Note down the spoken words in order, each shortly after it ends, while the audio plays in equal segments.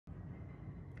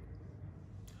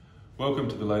Welcome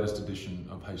to the latest edition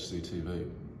of HCTV.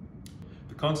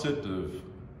 The concept of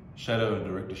shadow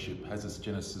directorship has its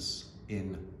genesis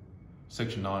in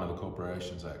Section 9 of the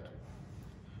Corporations Act.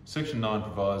 Section 9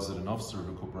 provides that an officer of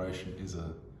a corporation is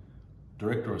a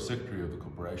director or secretary of the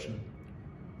corporation,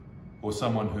 or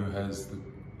someone who has the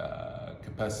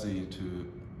capacity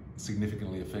to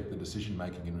significantly affect the decision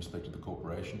making in respect of the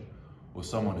corporation, or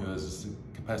someone who has the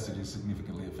capacity to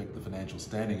significantly affect the financial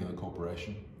standing of the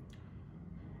corporation,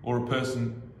 or a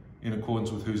person in accordance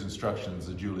with whose instructions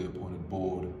the duly appointed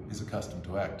board is accustomed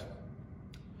to act.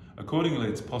 Accordingly,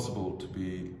 it's possible to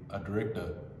be a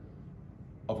director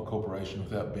of a corporation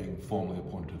without being formally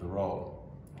appointed to the role.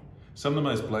 Some of the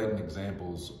most blatant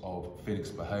examples of Phoenix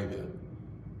behaviour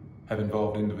have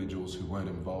involved individuals who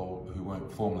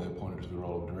weren't formally appointed to the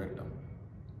role of director.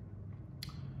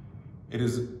 It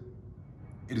is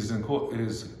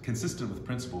consistent with the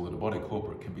principle that a body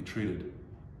corporate can be treated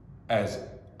as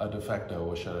a de facto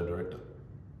or shadow director.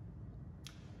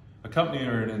 A company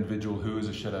or an individual who is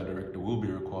a shadow director will be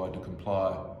required to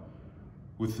comply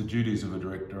with the duties of a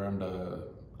director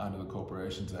under the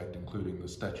Corporations Act, including the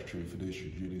statutory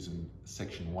fiduciary duties in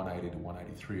Section 180 to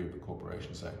 183 of the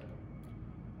Corporations Act.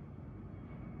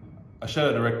 A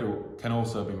shadow director can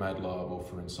also be made liable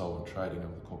for insolvent trading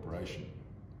of the corporation.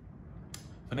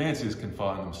 Financiers can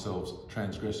find themselves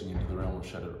transgressing into the realm of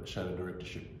shadow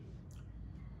directorship.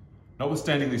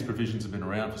 Notwithstanding these provisions have been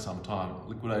around for some time,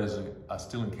 liquidators are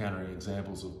still encountering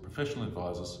examples of professional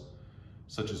advisors,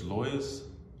 such as lawyers,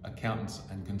 accountants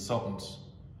and consultants,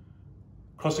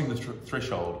 crossing the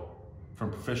threshold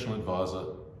from professional advisor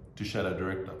to shadow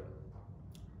director.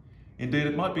 Indeed,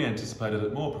 it might be anticipated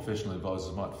that more professional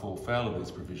advisors might fall foul of these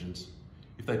provisions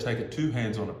if they take a too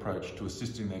hands-on approach to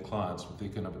assisting their clients with the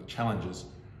economic challenges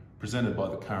presented by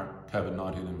the current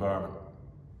COVID-19 environment.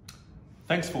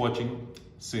 Thanks for watching.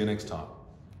 See you next time.